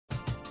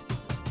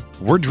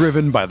We're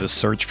driven by the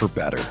search for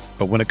better.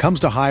 But when it comes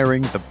to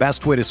hiring, the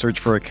best way to search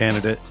for a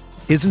candidate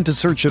isn't to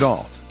search at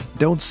all.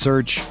 Don't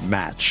search,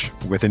 match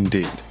with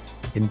Indeed.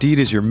 Indeed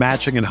is your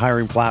matching and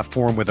hiring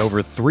platform with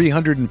over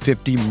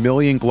 350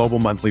 million global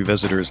monthly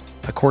visitors,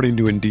 according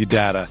to Indeed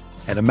data,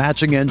 and a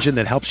matching engine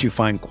that helps you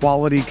find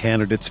quality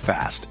candidates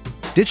fast.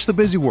 Ditch the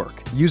busy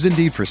work. Use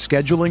Indeed for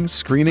scheduling,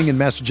 screening, and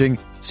messaging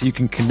so you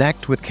can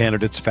connect with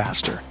candidates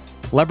faster.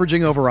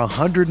 Leveraging over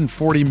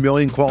 140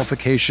 million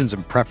qualifications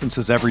and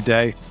preferences every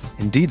day,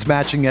 Indeed's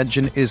matching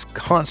engine is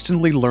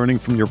constantly learning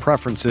from your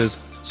preferences,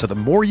 so the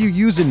more you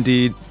use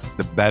Indeed,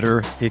 the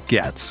better it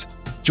gets.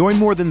 Join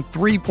more than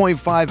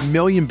 3.5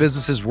 million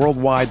businesses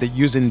worldwide that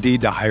use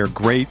Indeed to hire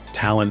great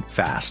talent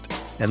fast.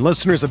 And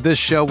listeners of this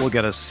show will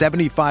get a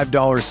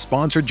 $75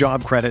 sponsored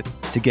job credit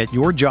to get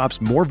your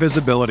jobs more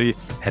visibility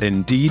at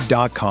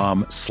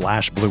Indeed.com/Blue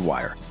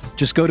Wire.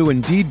 Just go to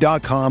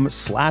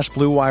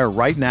Indeed.com/Blue Wire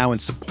right now and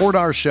support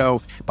our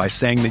show by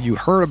saying that you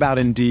heard about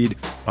Indeed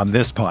on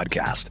this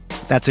podcast.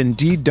 That's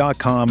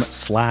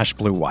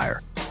Indeed.com/Blue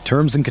Wire.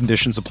 Terms and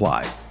conditions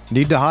apply.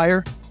 Need to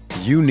hire?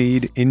 You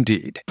need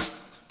Indeed.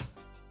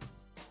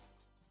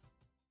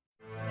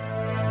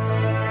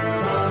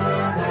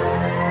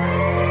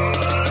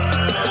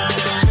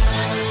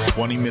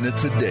 20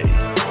 minutes a day,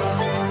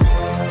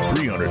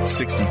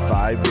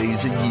 365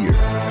 days a year.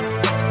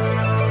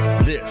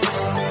 This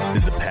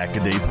is the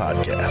Pack-A-Day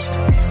Podcast.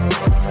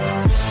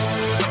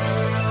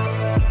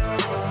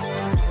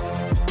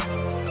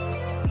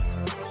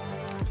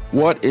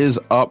 What is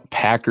up,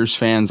 Packers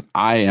fans?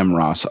 I am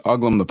Ross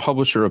Uglum, the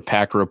publisher of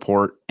Packer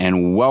Report,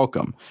 and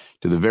welcome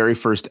to the very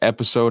first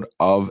episode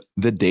of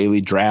the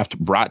Daily Draft,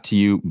 brought to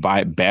you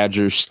by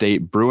Badger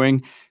State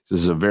Brewing.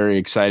 This is a very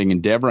exciting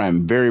endeavor.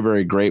 I'm very,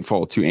 very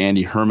grateful to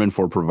Andy Herman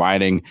for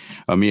providing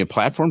me a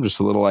platform, just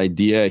a little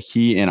idea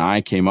he and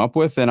I came up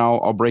with, and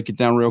I'll break it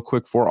down real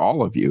quick for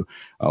all of you.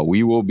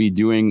 We will be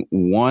doing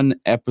one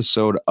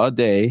episode a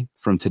day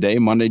from today,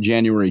 Monday,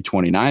 January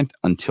 29th,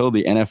 until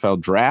the NFL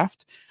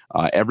Draft.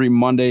 Every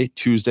Monday,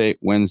 Tuesday,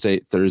 Wednesday,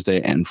 Thursday,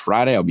 and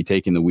Friday. I'll be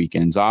taking the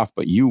weekends off,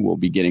 but you will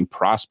be getting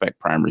prospect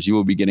primers. You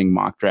will be getting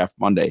Mock Draft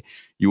Monday.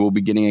 You will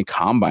be getting a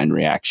combine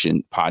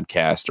reaction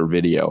podcast or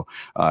video.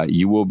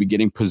 You will be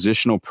getting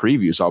positional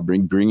previews. I'll be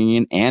bringing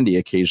in Andy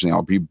occasionally.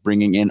 I'll be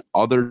bringing in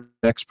other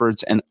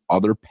experts and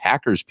other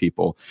Packers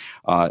people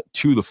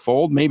to the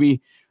fold.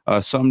 Maybe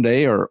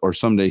someday or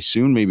someday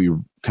soon, maybe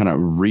kind of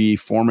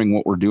reforming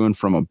what we're doing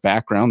from a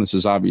background. This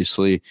is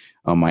obviously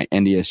my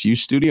NDSU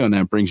studio, and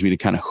that brings me to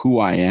kind of who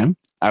I am.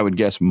 I would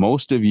guess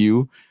most of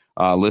you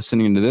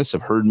listening to this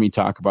have heard me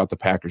talk about the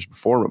Packers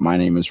before, but my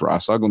name is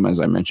Ross Uglum. As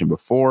I mentioned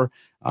before,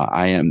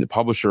 I am the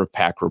publisher of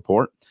Pack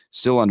Report,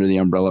 still under the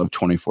umbrella of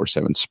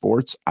 24/7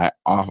 Sports. I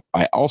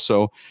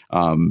also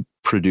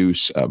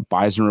produce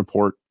Bison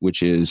Report,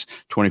 which is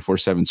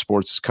 24/7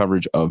 Sports'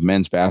 coverage of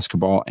men's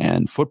basketball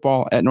and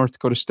football at North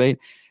Dakota State,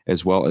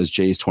 as well as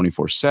Jays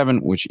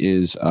 24/7, which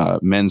is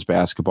men's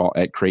basketball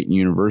at Creighton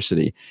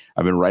University.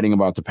 I've been writing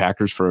about the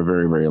Packers for a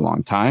very, very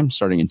long time,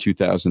 starting in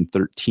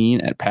 2013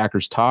 at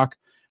Packers Talk,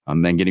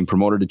 then getting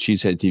promoted to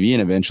Cheesehead TV,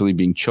 and eventually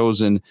being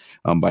chosen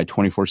by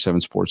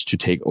 24/7 Sports to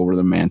take over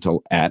the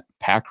mantle at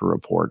Packer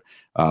Report.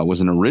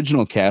 Was an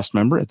original cast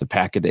member at the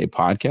Pack-A-Day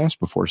podcast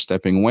before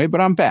stepping away,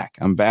 but I'm back.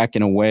 I'm back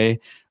in a way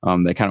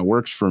that kind of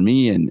works for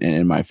me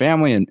and my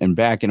family, and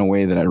back in a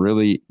way that I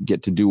really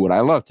get to do what I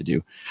love to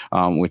do,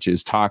 which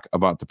is talk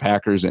about the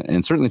Packers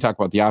and certainly talk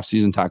about the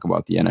offseason, talk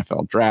about the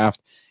NFL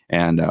Draft.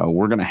 And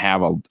we're going to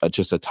have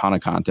just a ton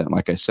of content.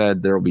 Like I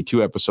said, there will be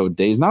 2 episode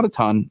days, not a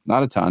ton,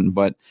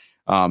 but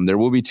there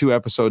will be 2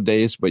 episode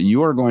days, but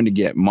you are going to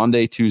get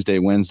Monday, Tuesday,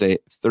 Wednesday,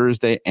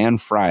 Thursday, and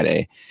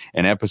Friday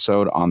an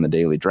episode on the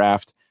Daily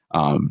Draft.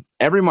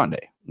 Every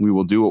Monday, we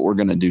will do what we're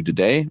going to do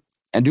today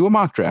and do a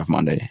Mock Draft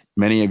Monday.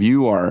 Many of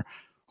you are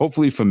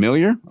hopefully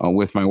familiar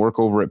with my work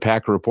over at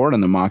Packer Report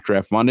on the Mock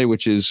Draft Monday,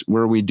 which is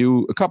where we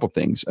do a couple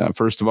things.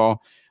 First of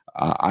all,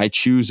 I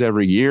choose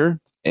every year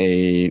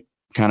a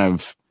kind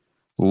of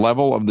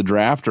level of the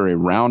draft or a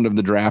round of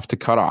the draft to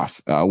cut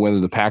off, whether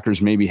the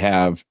Packers maybe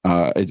have,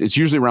 it's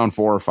usually round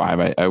 4 or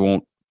 5. I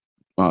won't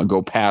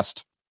go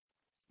past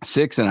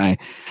 6 I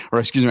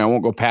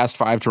won't go past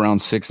 5 to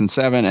round 6 and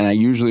 7. And I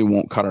usually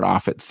won't cut it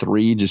off at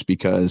 3 just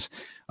because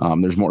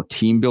there's more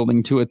team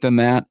building to it than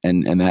that.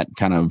 And that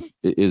kind of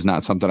is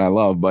not something I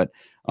love, but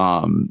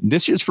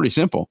this year it's pretty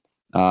simple.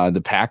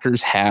 The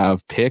Packers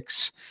have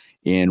picks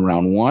in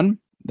round 1.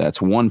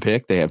 That's 1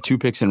 pick. They have 2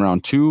 picks in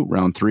round 2,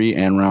 round 3,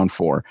 and round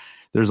 4.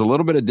 There's a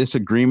little bit of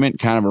disagreement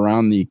kind of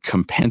around the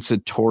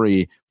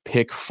compensatory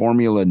pick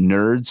formula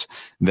nerds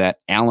that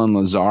Alan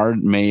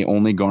Lazard may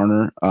only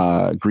garner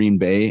Green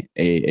Bay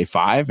a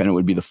 5, and it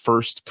would be the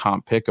first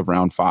comp pick of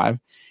round 5.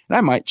 And I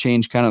might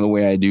change kind of the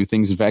way I do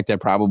things. In fact, I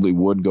probably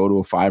would go to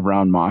a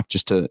 5-round mock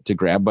just to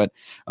grab. But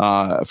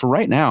for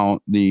right now,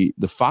 the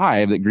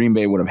 5 that Green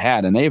Bay would have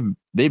had, and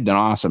they've done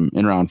awesome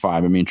in round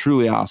 5. I mean,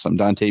 truly awesome.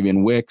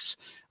 Dontavian Wicks,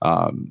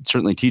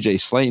 certainly TJ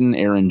Slayton,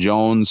 Aaron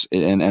Jones,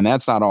 and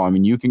that's not all. I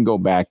mean, you can go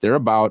back. They're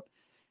about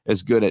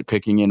as good at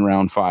picking in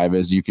round 5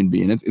 as you can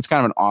be. And it's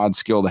kind of an odd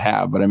skill to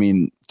have. But I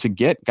mean, to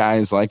get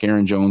guys like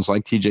Aaron Jones,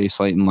 like TJ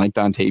Slaton, like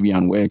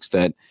Dontavion Wicks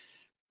that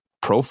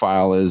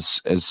profile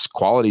as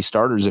quality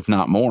starters, if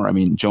not more. I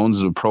mean, Jones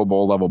is a Pro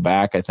Bowl level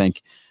back. I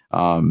think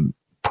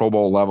Pro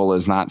Bowl level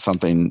is not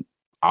something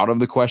out of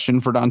the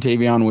question for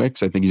Dontavion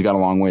Wicks. I think he's got a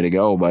long way to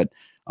go, but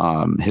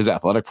his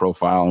athletic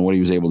profile and what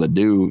he was able to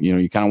do,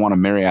 you kind of want to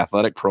marry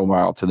athletic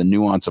profile to the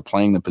nuance of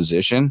playing the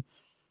position.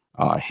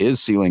 His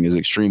ceiling is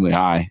extremely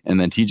high. And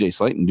then TJ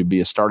Slaton to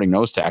be a starting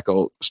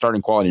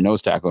quality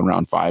nose tackle in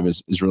round 5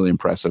 is really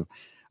impressive.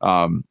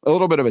 A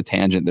little bit of a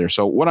tangent there.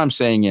 So what I'm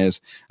saying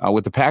is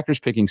with the Packers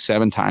picking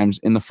 7 times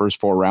in the first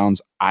 4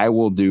 rounds, I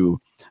will do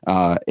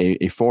a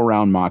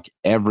 4-round mock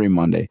every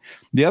Monday.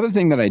 The other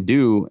thing that I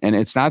do, and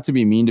it's not to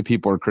be mean to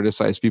people or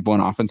criticize people,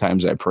 and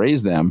oftentimes I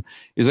praise them,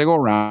 is I go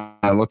around,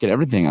 I look at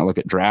everything. I look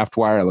at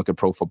DraftWire, I look at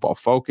Pro Football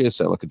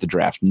Focus, I look at the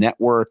Draft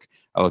Network,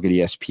 I look at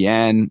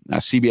ESPN,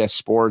 CBS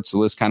Sports, the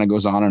list kind of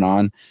goes on and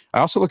on. I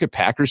also look at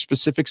Packers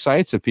specific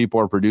sites. If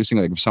people are producing,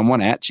 like if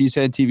someone at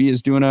Cheesehead TV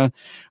is doing a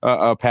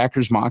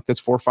Packers mock that's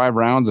 4 or 5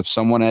 rounds, if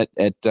someone at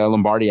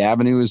Lombardi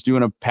Avenue is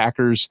doing a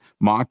Packers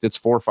mock that's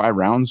 4 or 5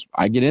 rounds,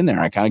 I get in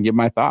there. I kind of give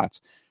my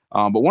thoughts.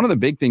 But one of the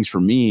big things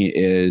for me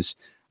is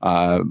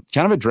kind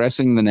of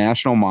addressing the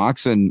national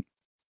mocks. And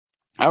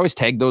I always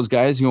tag those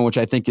guys, which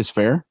I think is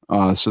fair,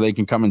 so they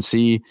can come and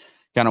see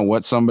kind of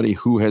what somebody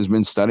who has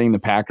been studying the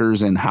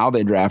Packers and how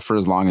they draft for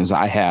as long as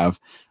I have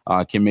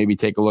can maybe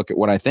take a look at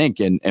what I think.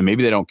 And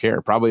maybe they don't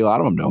care. Probably a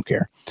lot of them don't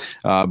care.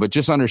 But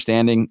just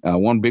understanding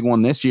one big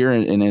one this year,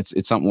 and it's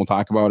something we'll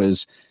talk about,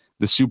 is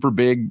the super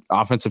big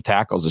offensive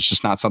tackles. It's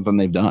just not something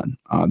they've done.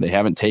 They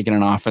haven't taken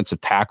an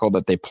offensive tackle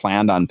that they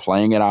planned on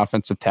playing at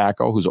offensive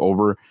tackle who's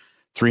over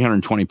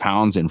 320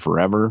 pounds in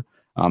forever.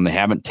 They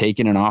haven't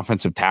taken an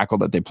offensive tackle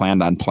that they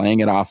planned on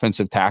playing at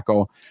offensive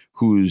tackle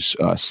who's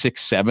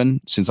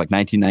 6'7" since like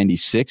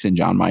 1996 in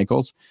John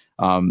Michaels.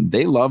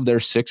 They love their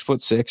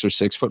 6'6" or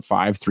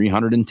 6'5",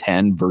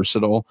 310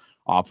 versatile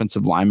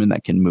offensive linemen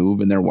that can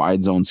move in their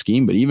wide zone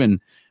scheme. But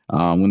even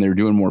when they're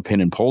doing more pin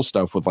and pull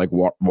stuff with like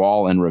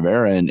Wall and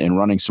Rivera and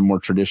running some more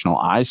traditional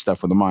eye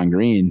stuff with Ahman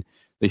Green,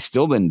 they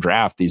still didn't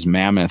draft these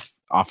mammoth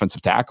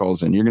offensive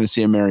tackles. And you're going to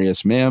see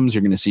Amarius Mims,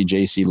 you're going to see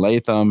J.C.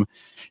 Latham,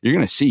 you're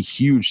going to see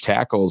huge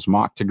tackles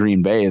mocked to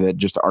Green Bay that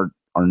just are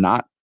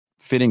not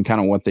fitting kind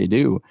of what they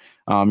do.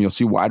 You'll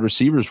see wide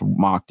receivers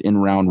mocked in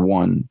round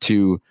 1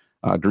 to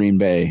Green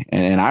Bay.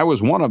 And I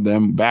was one of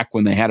them back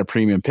when they had a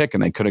premium pick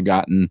and they could have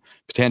gotten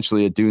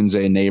potentially a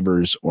Dunze,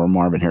 Neighbors, or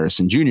Marvin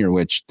Harrison Jr.,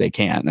 which they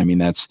can't. I mean,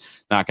 that's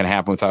not going to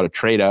happen without a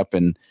trade up.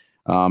 And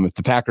if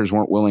the Packers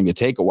weren't willing to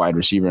take a wide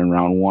receiver in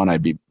round 1,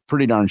 I'd be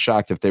pretty darn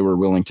shocked if they were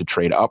willing to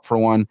trade up for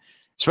one,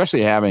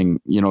 especially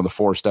having, the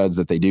 4 studs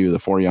that they do, the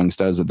 4 young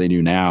studs that they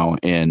do now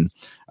in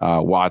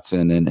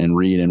Watson and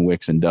Reed and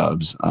Wicks and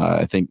Dobbs.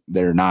 I think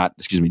they're not,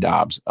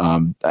 Dobbs.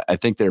 I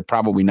think they're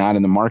probably not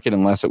in the market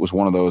unless it was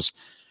one of those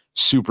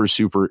super,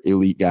 super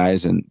elite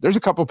guys. And there's a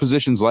couple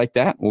positions like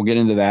that. We'll get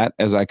into that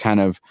as I kind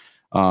of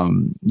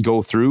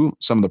go through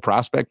some of the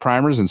prospect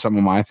primers and some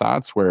of my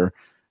thoughts where,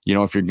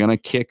 if you're going to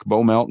kick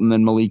Bo Melton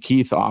and Malik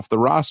Heath off the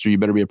roster, you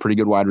better be a pretty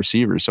good wide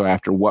receiver. So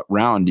after what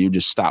round do you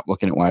just stop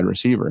looking at wide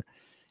receiver?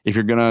 If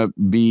you're going to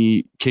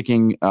be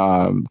kicking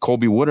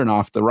Colby Wooden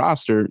off the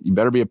roster, you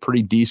better be a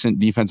pretty decent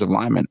defensive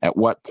lineman. At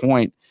what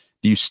point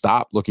do you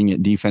stop looking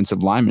at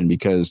defensive linemen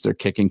because they're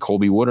kicking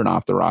Colby Wooden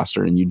off the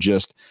roster and you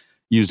just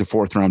used a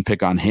 4th-round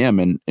pick on him?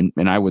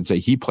 And I would say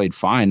he played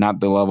fine, not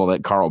the level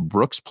that Carl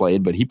Brooks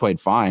played, but he played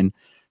fine.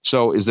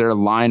 So is there a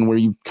line where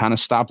you kind of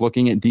stop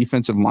looking at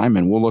defensive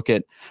linemen? We'll look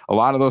at a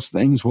lot of those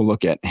things. We'll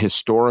look at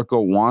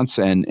historical wants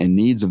and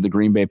needs of the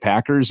Green Bay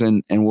Packers,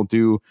 and we'll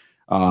do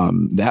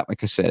that,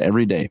 like I said,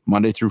 every day,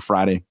 Monday through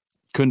Friday.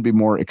 Couldn't be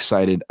more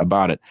excited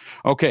about it.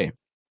 Okay.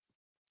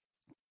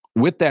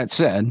 With that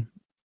said,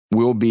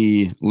 we'll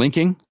be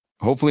linking,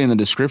 hopefully in the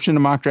description,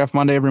 to Mock Draft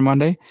Monday every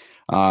Monday,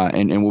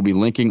 and we'll be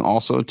linking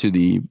also to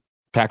the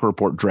Packer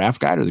Report Draft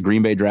Guide, or the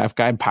Green Bay Draft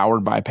Guide,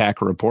 powered by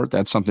Packer Report.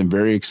 That's something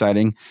very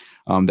exciting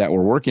that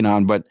we're working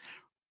on. But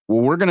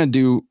what we're going to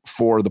do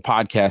for the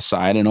podcast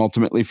side and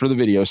ultimately for the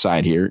video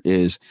side here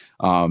is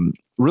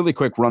really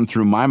quick run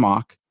through my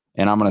mock.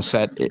 And I'm going to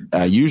set it,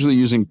 usually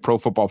using Pro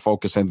Football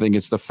Focus. I think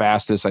it's the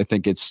fastest. I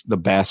think it's the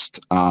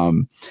best.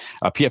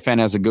 PFN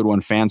has a good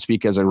one.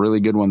 FanSpeak has a really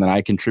good one that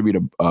I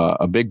contribute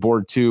a big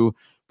board to.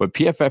 But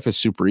PFF is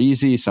super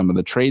easy. Some of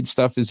the trade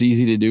stuff is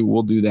easy to do.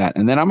 We'll do that.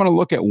 And then I'm going to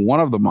look at one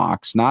of the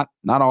mocks, not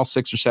all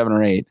 6 or 7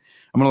 or 8.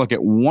 I'm going to look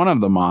at one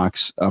of the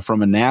mocks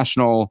from a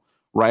national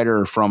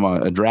writer from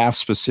a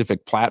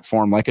draft-specific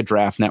platform like a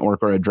Draft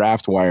Network or a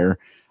DraftWire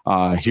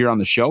here on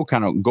the show,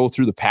 kind of go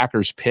through the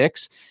Packers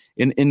picks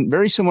in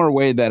very similar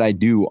way that I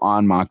do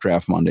on Mock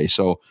Draft Monday.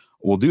 So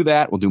we'll do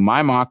that. We'll do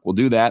my mock. We'll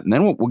do that. And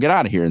then we'll get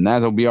out of here. And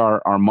that'll be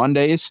our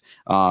Mondays.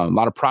 A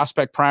lot of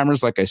prospect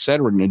primers. Like I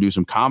said, we're going to do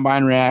some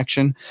combine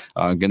reaction,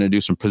 going to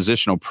do some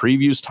positional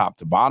previews top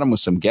to bottom with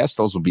some guests.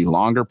 Those will be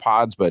longer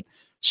pods, but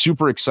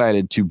super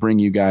excited to bring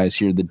you guys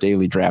here the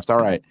daily draft. All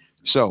right.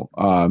 So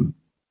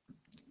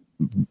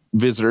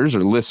visitors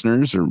or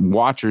listeners or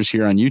watchers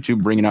here on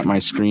YouTube, bringing up my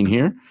screen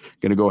here.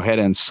 Going to go ahead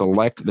and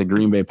select the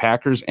Green Bay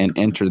Packers and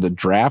enter the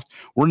draft.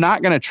 We're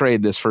not going to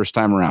trade this first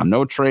time around.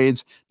 No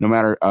trades, no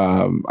matter.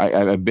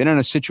 I've been in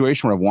a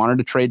situation where I've wanted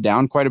to trade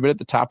down quite a bit at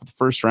the top of the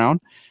first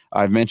round.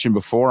 I've mentioned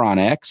before on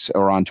X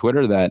or on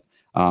Twitter that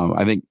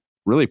I think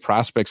really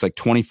prospects like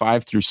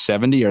 25 through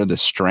 70 are the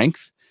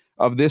strength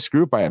of this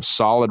group. I have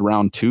solid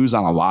round twos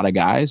on a lot of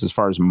guys as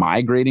far as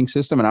my grading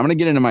system. And I'm going to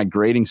get into my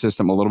grading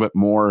system a little bit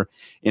more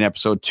in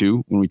episode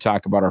 2 when we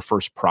talk about our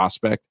first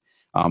prospect.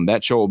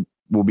 That show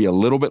will be a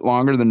little bit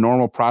longer than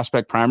normal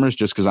prospect primers,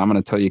 just because I'm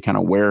going to tell you kind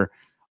of where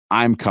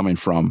I'm coming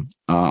from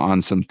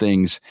on some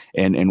things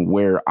and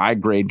where I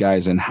grade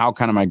guys and how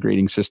kind of my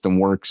grading system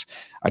works.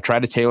 I try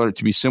to tailor it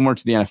to be similar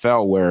to the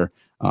NFL, where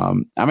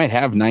I might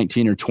have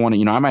 19 or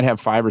 20, I might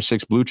have 5 or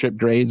 6 blue chip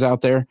grades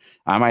out there.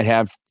 I might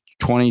have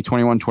 20,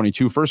 21,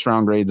 22 first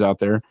round grades out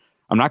there.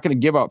 I'm not going to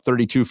give out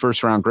 32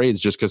 first round grades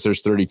just because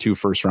there's 32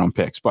 first round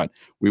picks, but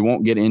we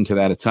won't get into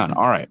that a ton.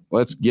 All right,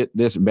 let's get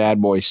this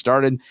bad boy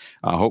started.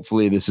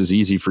 Hopefully this is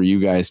easy for you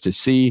guys to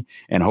see,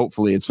 and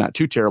hopefully it's not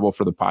too terrible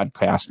for the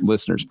podcast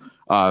listeners.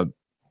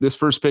 This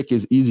first pick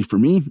is easy for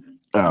me.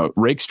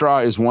 Rakestraw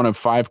is one of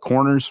 5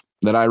 corners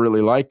that I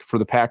really like for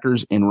the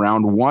Packers in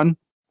round 1.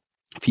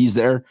 If he's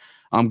there,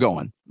 I'm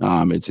going.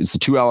 It's the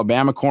 2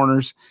 Alabama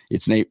corners.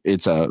 It's the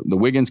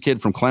Wiggins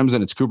kid from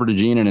Clemson. It's Cooper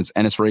DeJean, and it's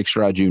Ennis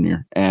Rakestraw Jr.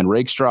 And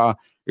Rakestraw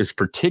is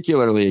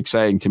particularly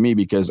exciting to me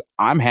because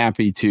I'm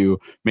happy to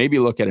maybe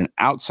look at an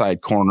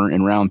outside corner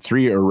in round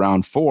 3 or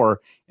round 4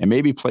 and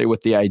maybe play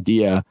with the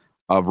idea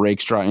of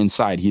Rakestraw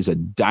inside. He's a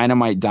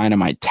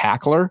dynamite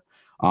tackler.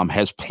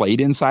 Has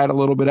played inside a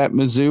little bit at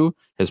Mizzou,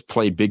 has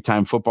played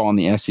big-time football in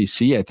the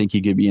SEC. I think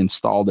he could be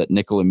installed at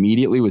nickel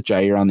immediately with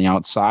Jair on the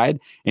outside.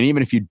 And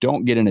even if you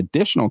don't get an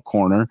additional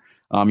corner,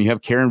 you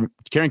have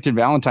Carrington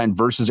Valentine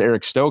versus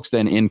Eric Stokes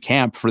then in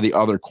camp for the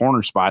other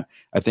corner spot.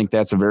 I think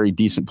that's a very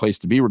decent place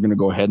to be. We're going to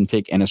go ahead and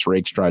take Ennis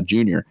Rakestraw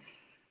Jr.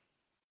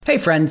 Hey,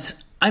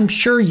 friends. I'm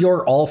sure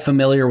you're all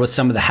familiar with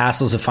some of the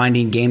hassles of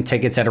finding game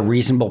tickets at a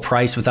reasonable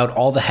price without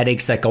all the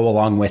headaches that go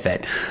along with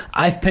it.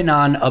 I've been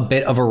on a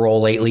bit of a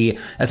roll lately,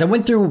 as I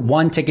went through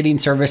one ticketing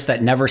service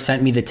that never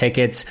sent me the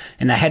tickets,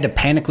 and I had to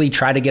panically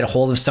try to get a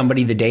hold of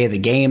somebody the day of the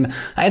game.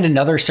 I had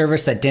another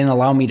service that didn't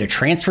allow me to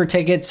transfer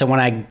tickets, so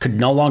when I could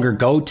no longer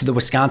go to the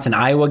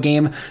Wisconsin-Iowa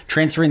game,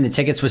 transferring the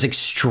tickets was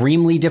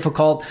extremely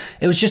difficult.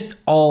 It was just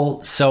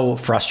all so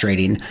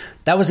frustrating.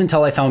 That was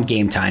until I found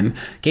Game Time.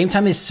 Game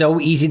Time is so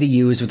easy to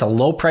use with a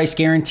low price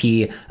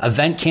guarantee,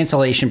 event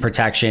cancellation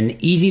protection,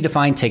 easy to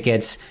find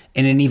tickets,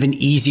 and an even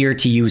easier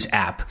to use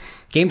app.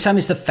 Game Time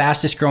is the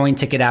fastest growing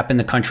ticket app in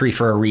the country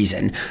for a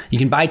reason. You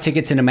can buy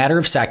tickets in a matter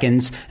of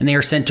seconds, and they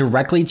are sent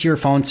directly to your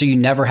phone so you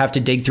never have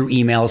to dig through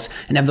emails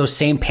and have those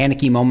same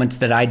panicky moments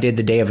that I did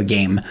the day of a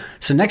game.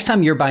 So next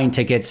time you're buying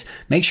tickets,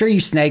 make sure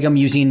you snag them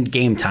using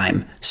Game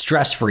Time,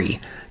 stress-free.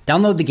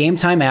 Download the Game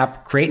Time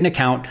app, create an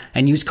account,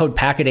 and use code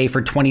PACKADAY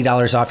for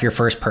 $20 off your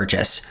first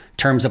purchase.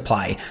 Terms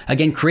apply.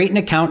 Again, create an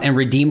account and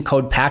redeem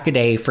code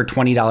PACKADAY for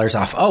 $20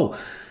 off. Oh,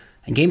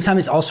 and Game Time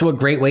is also a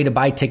great way to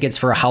buy tickets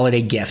for a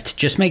holiday gift.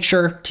 Just make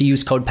sure to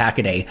use code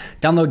PACKADAY.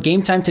 Download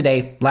Game Time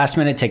today. Last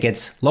minute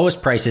tickets,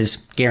 lowest prices,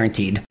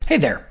 guaranteed. Hey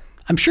there.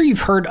 I'm sure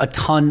you've heard a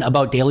ton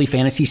about daily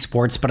fantasy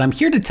sports, but I'm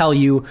here to tell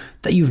you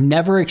that you've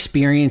never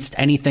experienced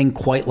anything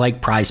quite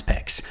like Prize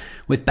Picks.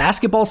 With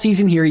basketball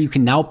season here, you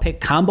can now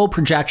pick combo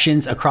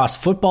projections across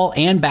football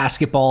and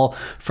basketball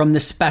from the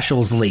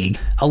Specials League,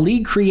 a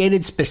league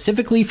created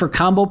specifically for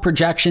combo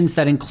projections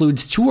that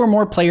includes 2 or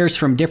more players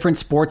from different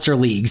sports or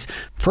leagues.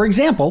 For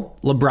example,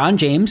 LeBron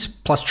James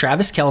plus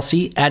Travis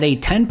Kelce at a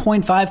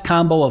 10.5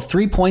 combo of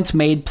 3 points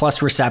made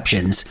plus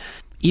receptions.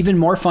 Even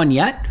more fun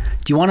yet?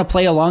 Do you want to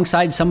play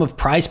alongside some of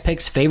Prize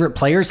Picks' favorite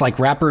players like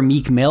rapper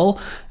Meek Mill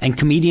and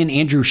comedian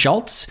Andrew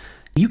Schultz?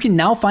 You can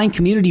now find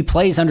community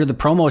plays under the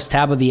promos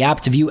tab of the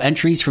app to view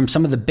entries from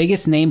some of the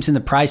biggest names in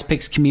the Prize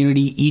Picks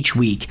community each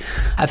week.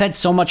 I've had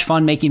so much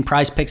fun making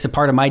Prize Picks a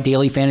part of my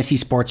daily fantasy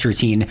sports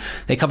routine.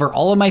 They cover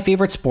all of my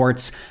favorite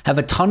sports, have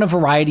a ton of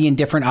variety and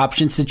different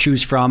options to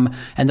choose from,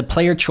 and the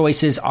player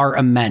choices are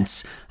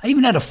immense. I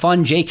even had a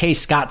fun J.K.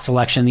 Scott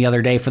selection the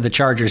other day for the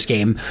Chargers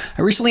game.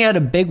 I recently had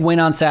a big win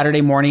on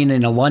Saturday morning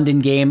in a London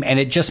game, and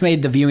it just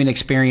made the viewing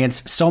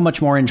experience so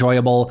much more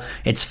enjoyable.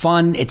 It's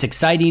fun, it's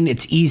exciting,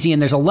 it's easy,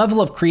 and there's a level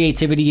of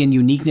creativity and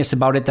uniqueness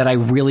about it that I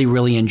really,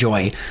 really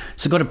enjoy.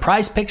 So go to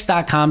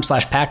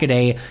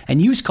prizepicks.com/packaday and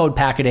use code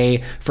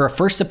packaday for a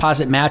first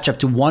deposit match up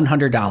to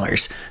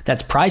 $100.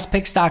 That's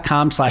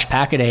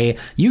prizepicks.com/packaday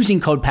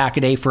using code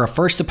packaday for a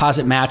first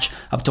deposit match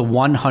up to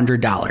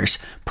 $100.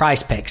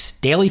 Prize Picks,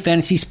 daily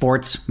fantasy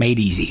sports made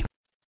easy.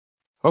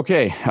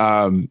 Okay.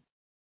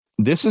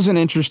 This is an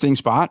interesting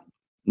spot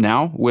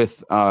now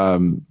with, I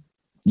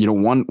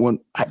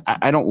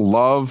don't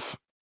love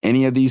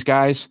any of these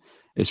guys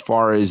as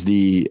far as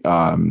the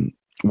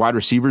wide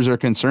receivers are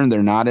concerned.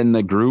 They're not in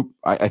the group.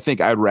 I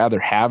think I'd rather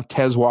have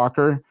Tez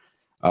Walker.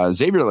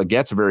 Xavier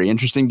Legette's a very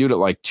interesting dude at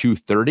like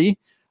 230.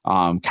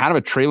 Kind of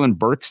a Treylon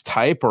Burks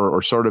type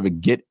or sort of a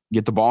get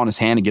the ball in his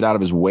hand and get out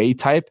of his way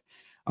type.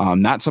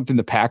 Not something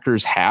the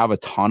Packers have a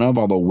ton of,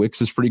 although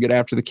Wicks is pretty good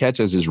after the catch,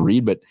 as is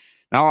Reed, but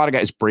not a lot of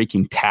guys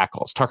breaking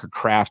tackles. Tucker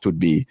Kraft would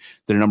be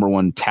their number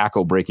one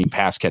tackle breaking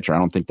pass catcher. I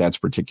don't think that's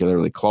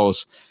particularly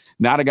close.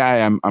 Not a guy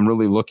I'm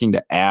really looking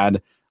to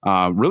add.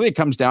 Really, it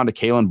comes down to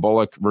Kalen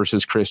Bullock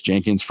versus Chris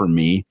Jenkins for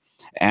me.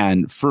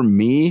 And for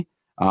me,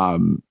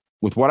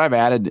 with what I've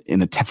added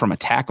from a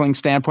tackling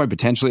standpoint,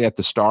 potentially at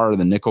the star or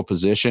the nickel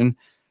position,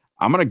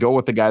 I'm going to go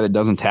with the guy that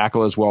doesn't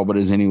tackle as well, but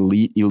is an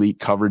elite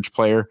coverage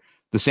player.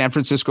 The San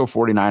Francisco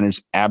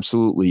 49ers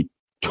absolutely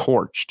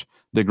torched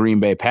the Green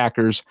Bay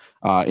Packers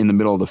in the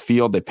middle of the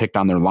field. They picked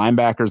on their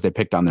linebackers. They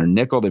picked on their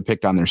nickel. They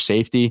picked on their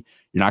safety.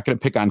 You're not going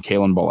to pick on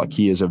Kalen Bullock.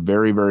 He is a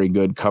very, very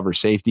good cover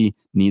safety,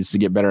 needs to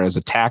get better as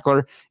a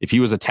tackler. If he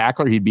was a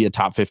tackler, he'd be a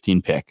top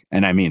 15 pick.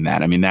 And I mean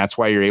that. I mean, that's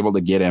why you're able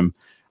to get him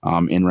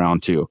in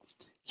round 2.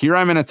 Here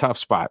I'm in a tough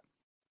spot.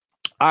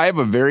 I have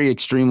a very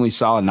extremely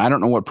solid, and I don't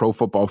know what Pro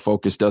Football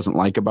Focus doesn't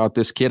like about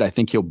this kid. I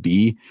think he'll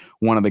be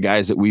one of the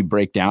guys that we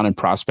break down in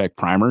prospect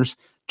primers.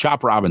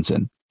 Chop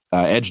Robinson.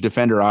 Edge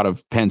defender out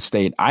of Penn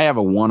State. I have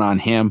a 1 on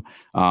him.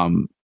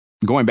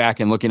 Going back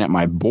and looking at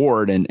my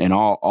board and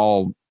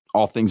all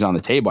things on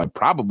the table, I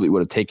probably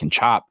would have taken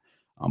Chop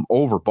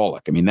over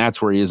Bullock. I mean,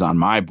 that's where he is on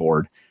my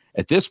board.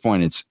 At this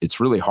point, it's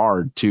really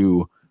hard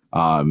to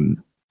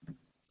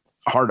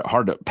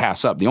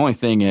pass up. The only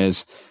thing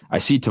is I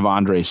see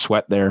T'Vondre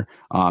Sweat there.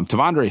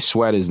 T'Vondre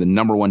Sweat is the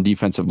number 1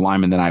 defensive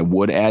lineman that I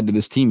would add to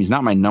this team. He's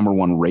not my number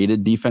 1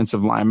 rated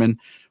defensive lineman,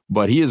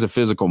 but he is a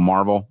physical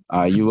marvel.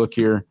 You look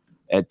here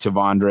at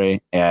T'Vondre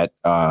at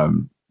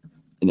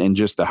and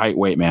just the height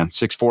weight, man,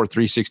 6'4",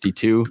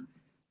 362.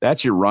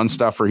 That's your run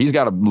stuffer. He's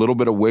got a little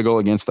bit of wiggle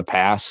against the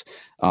pass.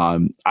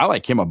 I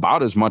like him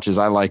about as much as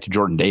I liked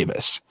Jordan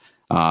Davis.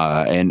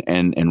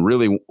 And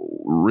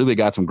really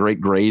got some great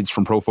grades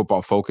from Pro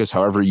Football Focus.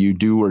 However you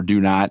do or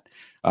do not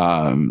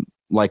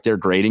like their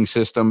grading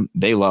system,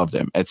 they loved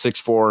him at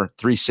 6'4",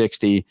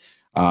 360.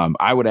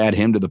 I would add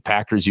him to the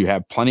Packers. You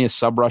have plenty of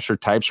sub rusher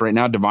types right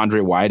now.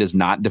 Devondre Wyatt is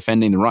not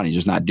defending the run. He's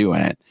just not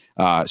doing it.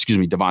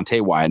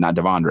 Devontae Wyatt, not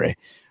Devondre.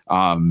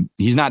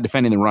 He's not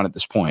defending the run at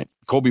this point.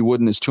 Colby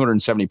Wooden is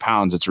 270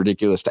 pounds. It's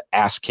ridiculous to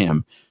ask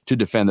him to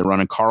defend the run.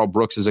 And Carl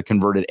Brooks is a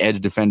converted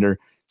edge defender.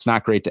 It's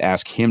not great to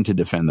ask him to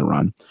defend the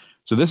run.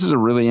 So this is a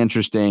really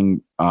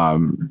interesting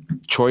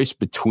choice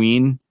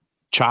between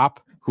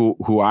Chop,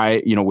 who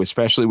I,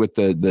 especially with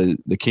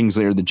the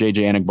Kingsley or the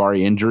JJ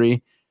Enagbare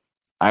injury,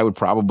 I would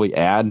probably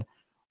add.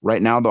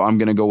 Right now, though, I'm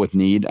going to go with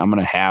need. I'm going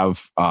to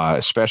have,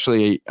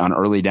 especially on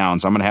early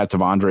downs, I'm going to have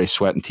T'Vondre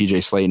Sweat and TJ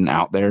Slaton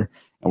out there,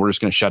 and we're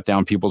just going to shut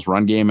down people's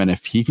run game. And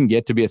if he can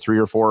get to be a 3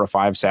 or 4 or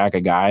 5 sack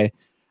a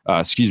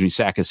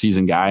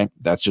season guy,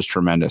 that's just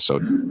tremendous. So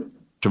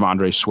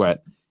T'Vondre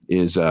Sweat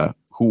is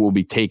who we'll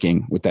be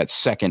taking with that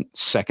second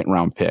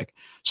round pick.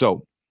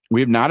 So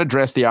we have not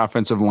addressed the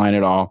offensive line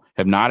at all,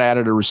 have not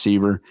added a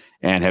receiver,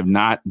 and have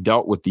not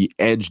dealt with the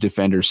edge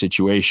defender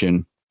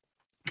situation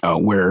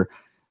where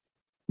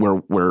the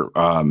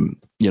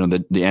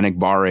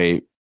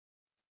Enagbare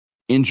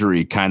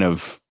injury kind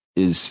of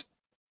is,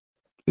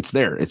 it's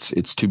there.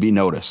 It's to be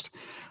noticed.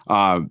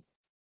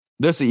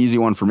 This is an easy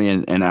one for me,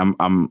 and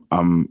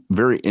I'm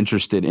very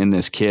interested in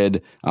this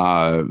kid.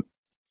 Have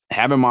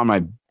him on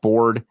my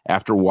board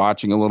after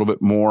watching a little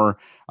bit more,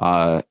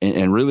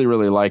 and really,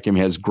 really like him.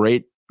 He has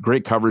great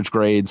coverage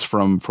grades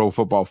from Pro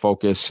Football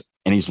Focus,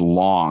 and he's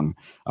long.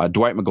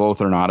 Dwight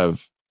McGlothern out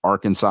of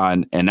Arkansas,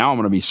 and now I'm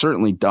going to be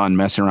certainly done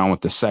messing around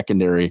with the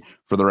secondary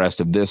for the rest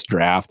of this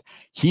draft.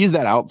 He's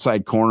that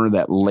outside corner,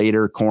 that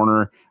later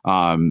corner.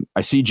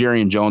 I see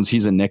Jerry and Jones.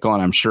 He's a nickel,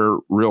 and I'm sure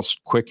real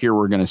quick here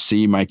we're going to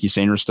see Mikey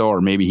Sainristil,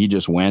 or maybe he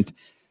just went.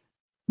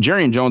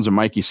 Jerry and Jones and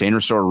Mikey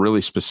Sainristil are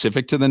really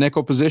specific to the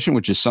nickel position,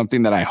 which is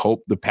something that I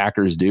hope the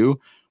Packers do.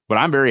 But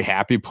I'm very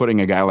happy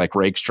putting a guy like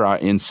Rakestraw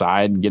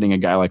inside, getting a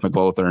guy like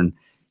McGlothern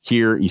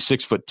here. He's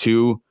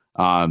 6'2".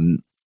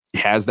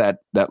 Has that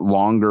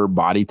longer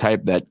body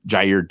type that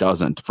Jair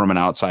doesn't from an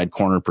outside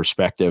corner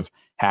perspective.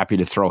 Happy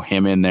to throw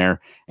him in there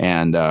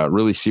and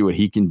really see what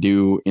he can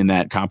do in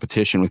that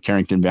competition with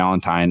Carrington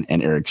Valentine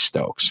and Eric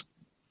Stokes.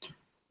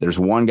 There's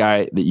one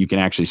guy that you can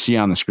actually see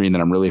on the screen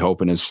that I'm really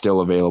hoping is still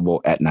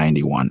available at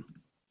 91.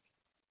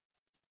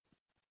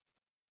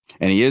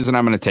 And he is, and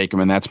I'm going to take him,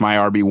 and that's my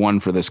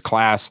RB1 for this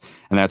class,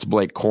 and that's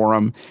Blake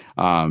Corum.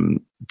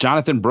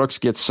 Jonathan Brooks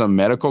gets some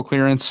medical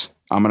clearance.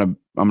 I'm going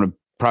to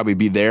probably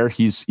be there.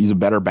 He's a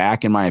better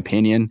back in my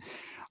opinion.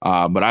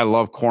 But I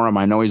love Corum.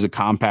 I know he's a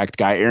compact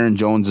guy. Aaron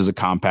Jones is a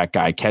compact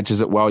guy,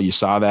 catches it well. You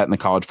saw that in the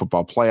college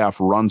football playoff,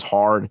 runs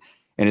hard,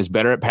 and is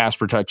better at pass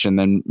protection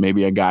than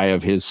maybe a guy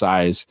of his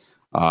size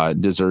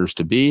deserves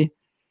to be.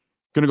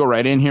 Going to go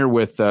right in here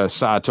with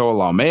Sa'atoa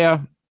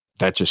Laumea.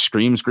 That just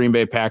screams Green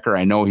Bay Packer.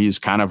 I know he's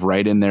kind of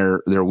right in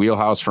their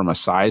wheelhouse from a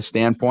size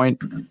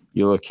standpoint.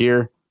 You look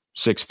here,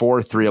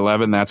 6'4",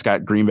 311. That's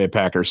got Green Bay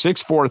Packer.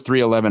 6'4",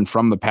 311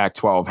 from the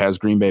Pac-12 has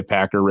Green Bay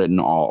Packer written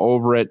all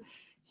over it.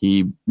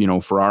 He,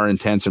 for our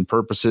intents and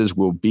purposes,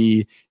 will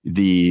be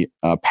the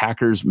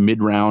Packers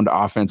mid-round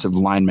offensive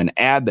lineman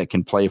ad that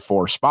can play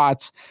 4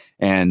 spots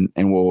and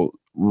will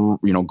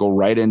go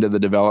right into the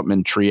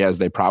development tree as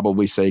they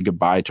probably say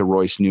goodbye to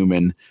Royce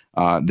Newman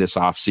this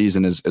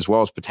offseason, as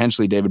well as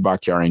potentially David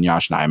Bakhtiari and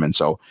Yosh Nijman.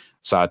 So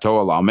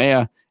Sa'atoa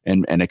Laumea,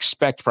 and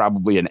expect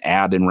probably an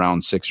add in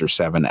round 6 or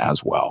 7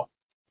 as well.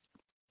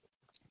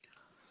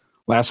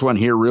 Last one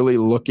here, really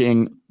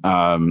looking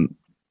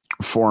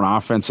for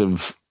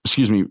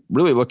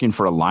really looking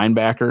for a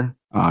linebacker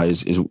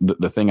is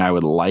the thing I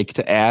would like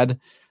to add.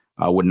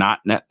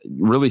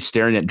 Really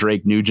staring at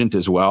Drake Nugent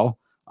as well.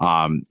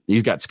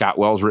 He's got Scott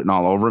Wells written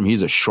all over him.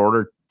 He's a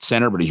shorter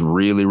center, but he's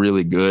really,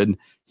 really good.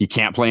 He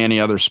can't play any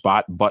other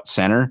spot but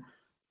center.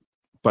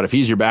 But if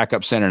he's your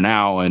backup center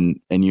now and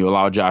you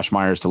allow Josh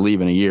Myers to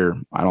leave in a year,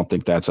 I don't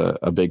think that's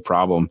a big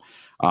problem.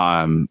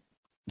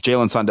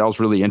 Jalen Sundell's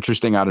really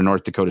interesting out of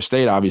North Dakota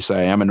State. Obviously,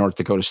 I am a North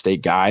Dakota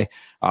State guy,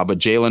 but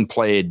Jalen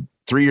played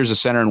 3 years of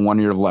center and 1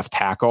 year of left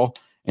tackle,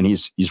 and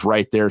he's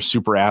right there,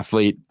 super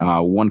athlete,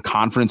 won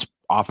conference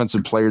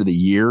offensive player of the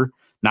year,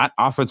 not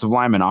offensive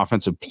lineman,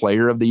 offensive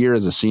player of the year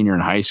as a senior in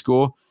high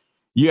school.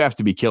 You have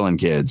to be killing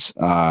kids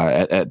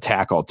at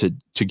tackle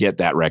to get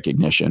that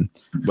recognition.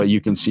 But you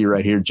can see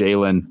right here,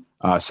 Jalen,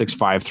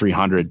 6'5",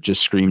 300,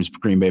 just screams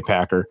Green Bay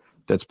Packer.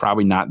 That's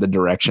probably not the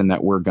direction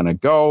that we're going to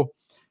go.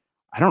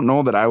 I don't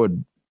know that I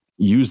would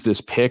use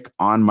this pick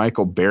on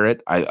Michael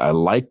Barrett. I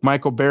like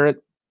Michael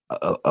Barrett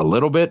a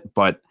little bit,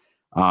 but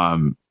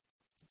I'm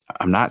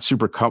not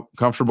super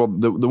comfortable.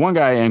 The one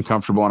guy I am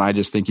comfortable, and I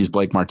just think he's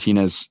Blake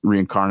Martinez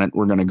reincarnate.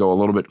 We're going to go a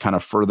little bit kind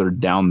of further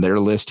down their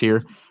list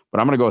here, but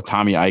I'm going to go with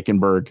Tommy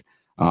Eichenberg.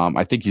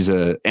 I think he's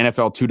a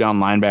NFL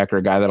 2-down linebacker,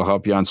 a guy that'll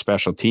help you on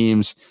special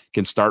teams,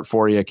 can start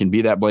for you, can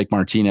be that Blake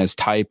Martinez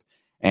type.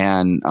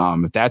 And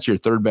if that's your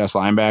third best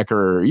linebacker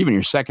or even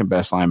your second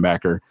best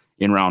linebacker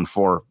in round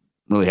 4,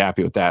 really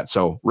happy with that.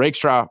 So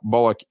Rakestraw,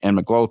 Bullock, and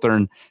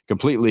McLaughlin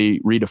completely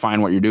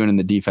redefine what you're doing in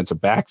the defensive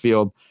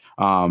backfield.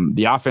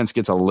 The offense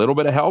gets a little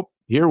bit of help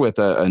here with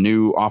a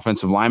new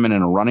offensive lineman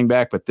and a running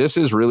back, but this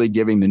is really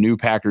giving the new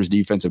Packers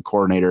defensive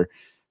coordinator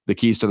the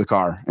keys to the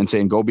car and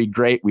saying, go be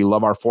great. We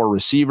love our 4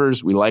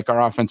 receivers. We like our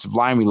offensive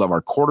line. We love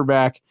our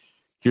quarterback.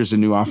 Here's a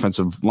new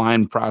offensive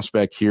line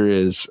prospect. Here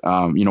is,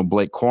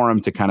 Blake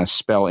Corum to kind of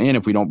spell in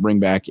if we don't bring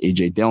back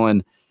A.J.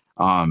 Dillon.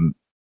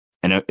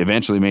 And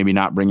eventually maybe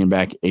not bringing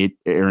back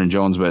Aaron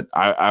Jones, but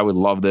I would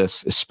love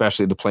this,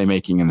 especially the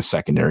playmaking in the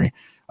secondary.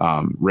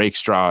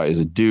 Rakestraw is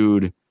a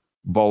dude.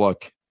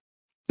 Bullock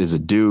is a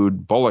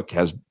dude. Bullock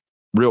has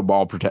real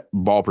ball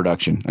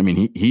production. I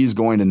mean, he's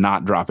going to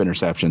not drop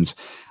interceptions.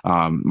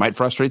 Might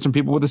frustrate some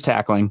people with his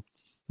tackling,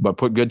 but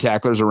put good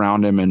tacklers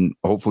around him, and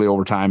hopefully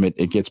over time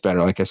it gets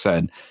better. Like I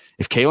said,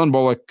 if Kalen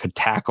Bullock could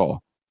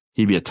tackle,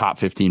 he'd be a top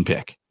 15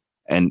 pick.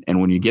 And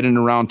when you get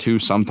into round 2,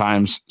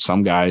 sometimes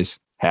some guys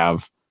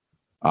have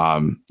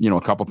a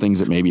couple things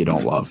that maybe you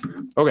don't love.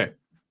 Okay.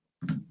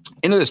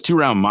 Into this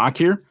 2-round mock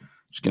here.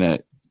 Just going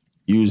to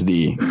use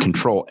the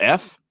Control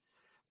F.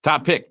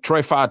 Top pick,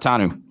 Troy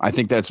Fautanu. I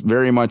think that's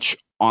very much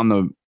on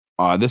the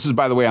this is,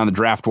 by the way, on the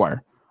draft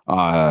wire.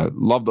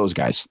 Love those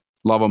guys.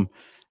 Love them.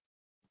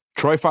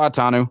 Troy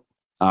Fautanu,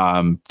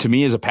 to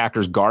me, is a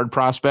Packers guard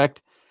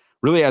prospect.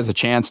 Really has a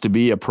chance to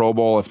be a Pro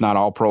Bowl, if not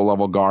all pro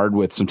level guard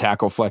with some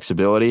tackle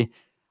flexibility.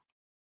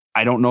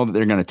 I don't know that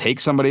they're going to take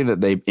somebody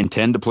that they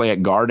intend to play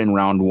at guard in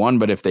round 1,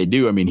 but if they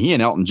do, I mean, he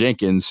and Elton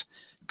Jenkins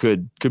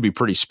could be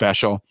pretty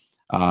special.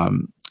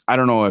 I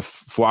don't know if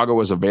Fuaga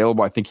was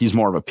available. I think he's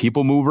more of a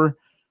people mover,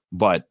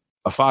 but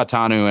a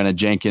Fautanu and a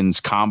Jenkins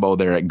combo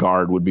there at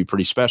guard would be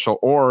pretty special.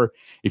 Or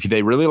if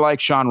they really like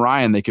Sean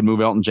Ryan, they could move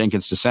Elton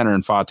Jenkins to center,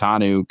 and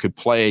Fautanu could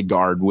play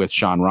guard with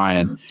Sean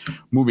Ryan.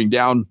 Moving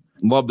down,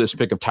 love this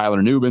pick of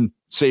Tyler Nubin,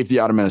 safety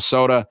out of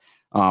Minnesota.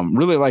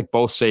 Really like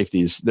both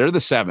safeties. They're the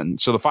 7.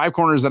 So the 5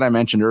 corners that I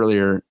mentioned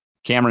earlier,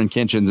 Cameron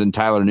Kinchins and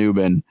Tyler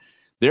Nubin,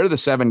 they're the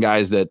 7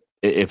 guys that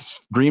if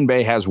Green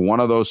Bay has one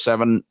of those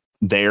 7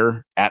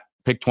 there at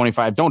pick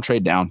 25, don't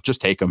trade down,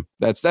 just take them.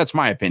 That's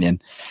my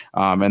opinion.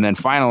 And then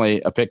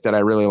finally, a pick that I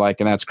really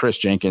like, and that's Chris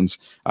Jenkins.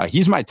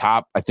 He's my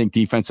top, I think,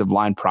 defensive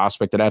line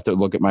prospect. I'd have to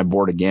look at my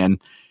board again.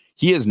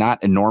 He is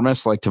not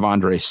enormous like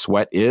Tavondre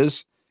Sweat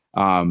is,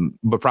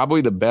 but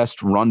probably the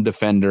best run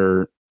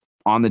defender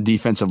on the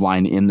defensive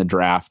line in the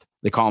draft.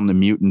 They call him the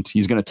mutant.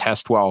 He's going to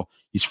test well.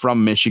 He's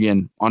from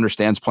Michigan,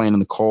 understands playing in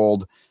the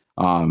cold.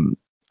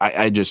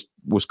 I just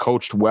was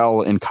coached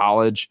well in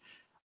college.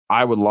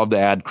 I would love to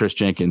add Chris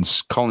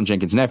Jenkins, Cullen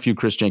Jenkins' nephew,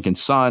 Chris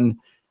Jenkins' son.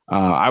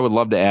 I would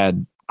love to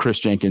add Chris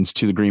Jenkins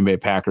to the Green Bay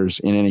Packers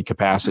in any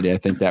capacity. I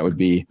think that would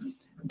be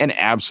an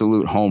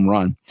absolute home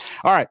run.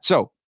 All right,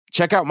 so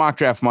check out Mock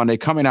Draft Monday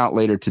coming out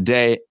later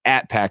today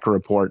at Packer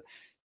Report.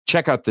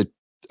 Check out the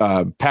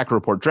Packer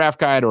Report draft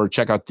guide, or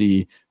check out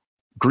the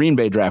Green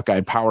Bay draft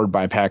guide powered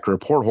by Packer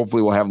Report.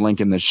 Hopefully we'll have a link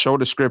in the show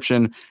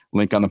description,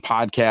 link on the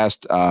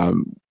podcast.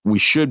 We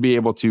should be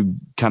able to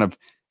kind of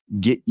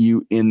get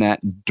you in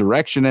that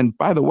direction. And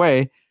by the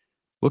way,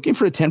 looking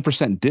for a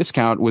 10%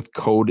 discount with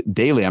code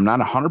DAILY. I'm not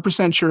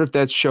 100% sure if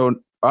that's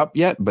shown up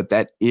yet, but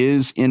that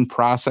is in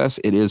process.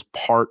 It is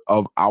part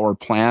of our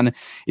plan,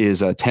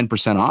 is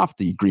 10% off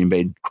the Green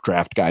Bay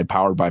draft guide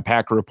powered by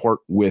Packer Report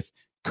with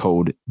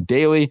code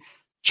DAILY.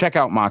 Check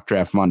out Mock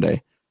Draft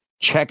Monday.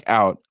 Check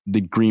out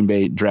the Green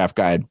Bay Draft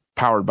Guide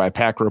powered by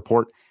Packer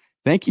Report.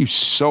 Thank you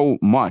so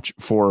much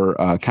for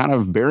kind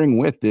of bearing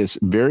with this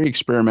very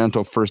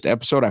experimental first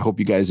episode. I hope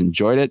you guys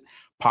enjoyed it.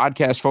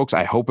 Podcast folks,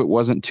 I hope it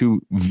wasn't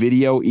too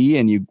video-y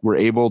and you were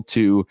able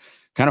to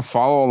kind of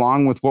follow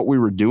along with what we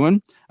were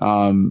doing.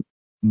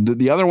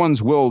 The other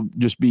ones will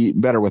just be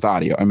better with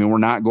audio. I mean, we're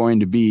not going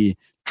to be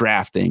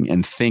drafting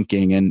and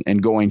thinking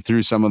and going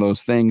through some of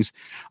those things.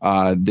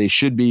 They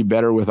should be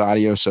better with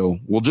audio. So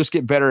we'll just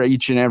get better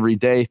each and every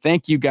day.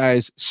 Thank you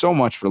guys so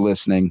much for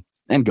listening,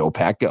 and go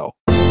Pack Go.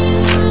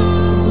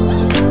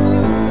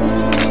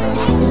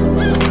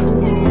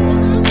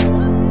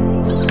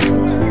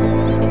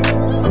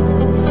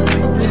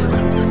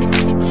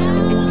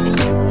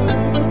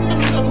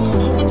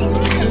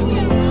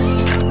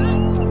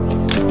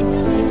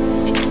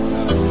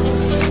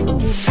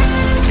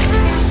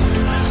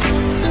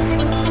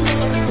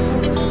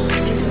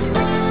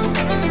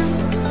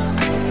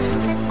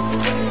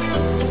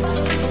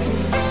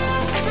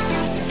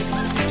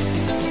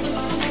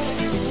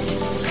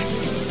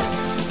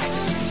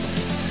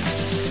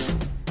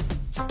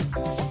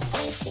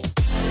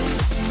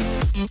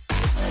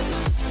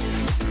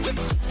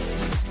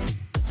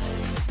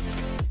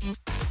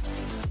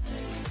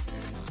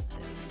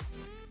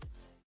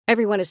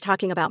 Everyone is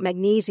talking about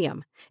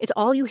magnesium. It's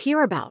all you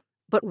hear about.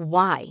 But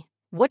why?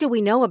 What do we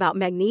know about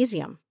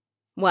magnesium?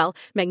 Well,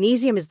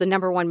 magnesium is the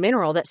number one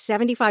mineral that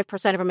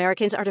 75% of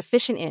Americans are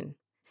deficient in.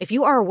 If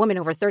you are a woman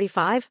over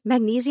 35,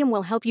 magnesium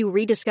will help you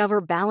rediscover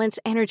balance,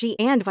 energy,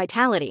 and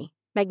vitality.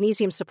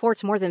 Magnesium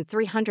supports more than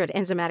 300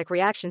 enzymatic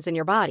reactions in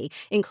your body,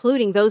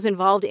 including those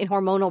involved in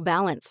hormonal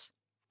balance.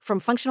 From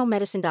functional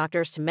medicine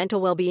doctors to mental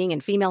well-being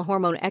and female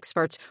hormone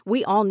experts,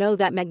 we all know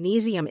that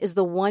magnesium is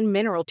the one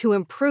mineral to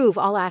improve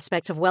all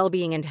aspects of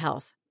well-being and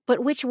health.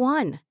 But which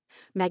one?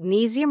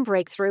 Magnesium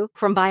Breakthrough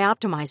from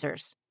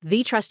Bioptimizers,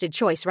 the trusted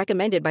choice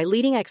recommended by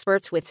leading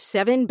experts with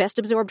 7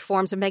 best-absorbed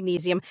forms of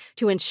magnesium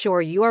to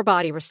ensure your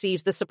body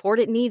receives the support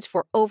it needs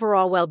for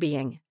overall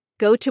well-being.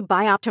 Go to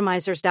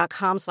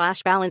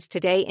bioptimizers.com/balance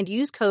today and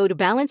use code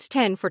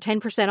BALANCE10 for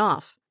 10%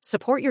 off.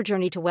 Support your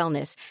journey to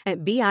wellness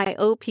at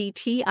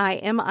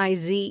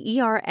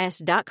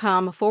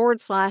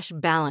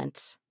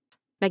bioptimizers.com/balance.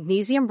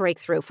 Magnesium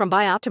Breakthrough from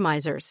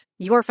Bioptimizers,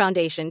 your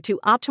foundation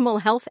to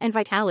optimal health and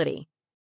vitality.